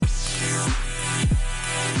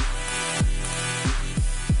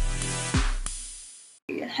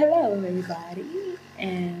Hello, everybody,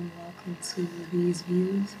 and welcome to These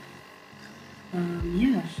Views.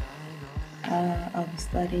 Yeah, I'll be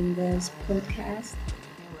starting this podcast,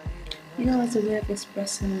 as a way of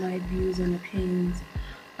expressing my views and opinions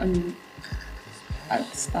on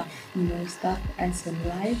stuff, stuff as in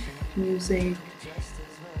life, music,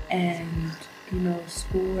 and,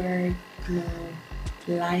 schoolwork,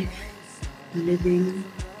 life, living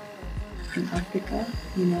in Africa,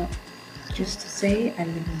 just to say I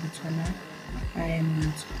live in Botswana. I am in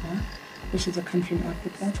Botswana, which is a country in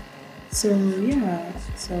Africa. So yeah,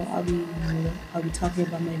 I'll be talking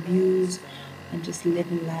about my views on just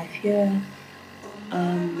living life here.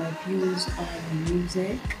 My views on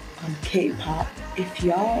music, on K-pop. If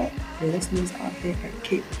y'all listeners out there are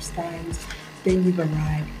K-pop stars, then you've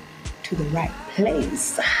arrived to the right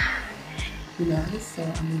place. So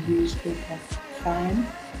I'm a huge K-pop fan.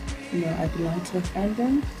 I belong to a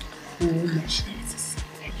fandom who mentions a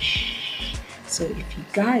secret. So if you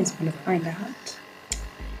guys want to find out,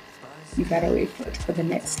 you gotta wait for the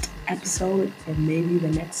next episode or maybe the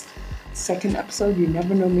next second episode. You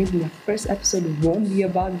never know. Maybe the first episode won't be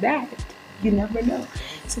about that. You never know.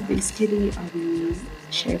 So basically, I'll be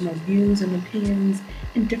sharing my views and opinions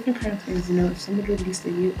and different kind of things. If somebody released a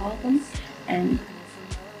new album and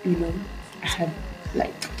I have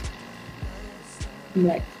like I'm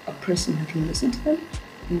like a person who can listen to them,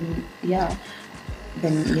 yeah,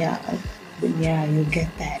 then you'll get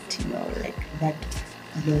that, like that,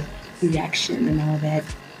 reaction and all that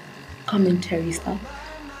commentary stuff.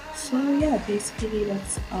 So yeah, basically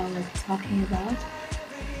that's all I'm talking about.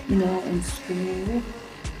 In school,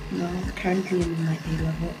 currently in my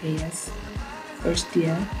A-level AS first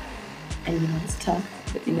year, and it's tough,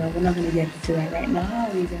 but we're not gonna get into that right now.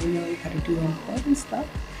 We gotta do important stuff.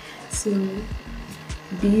 So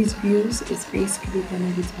these views is basically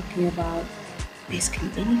gonna be talking about basically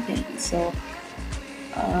anything. So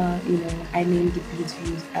I named these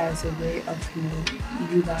views as a way of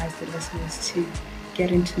you guys, the listeners, to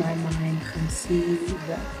get into my mind and see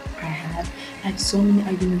what I have. I have so many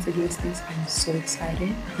arguments against this. I'm so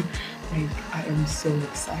excited. Like I am so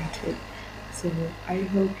excited. So I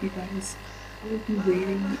hope you guys will be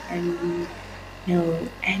waiting and be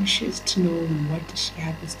anxious to know what does she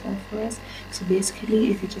have in store for us. So basically,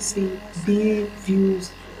 if you just see the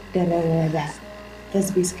views, da da da da, that's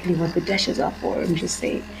basically what the dashes are for. I'm just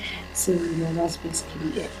saying. So that's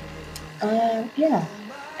basically it. Yeah,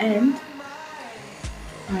 and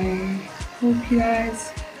I hope you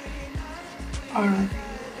guys are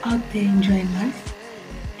out there enjoying life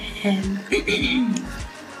and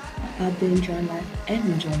out there enjoying life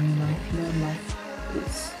and enjoying life. Life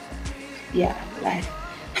is life.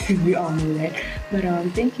 We all know that. But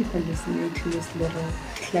thank you for listening to this little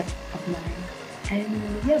clip of mine.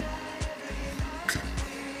 And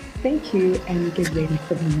thank you, and get ready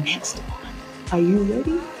for the next one. Are you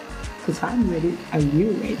ready? Because I'm ready. Are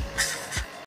you ready?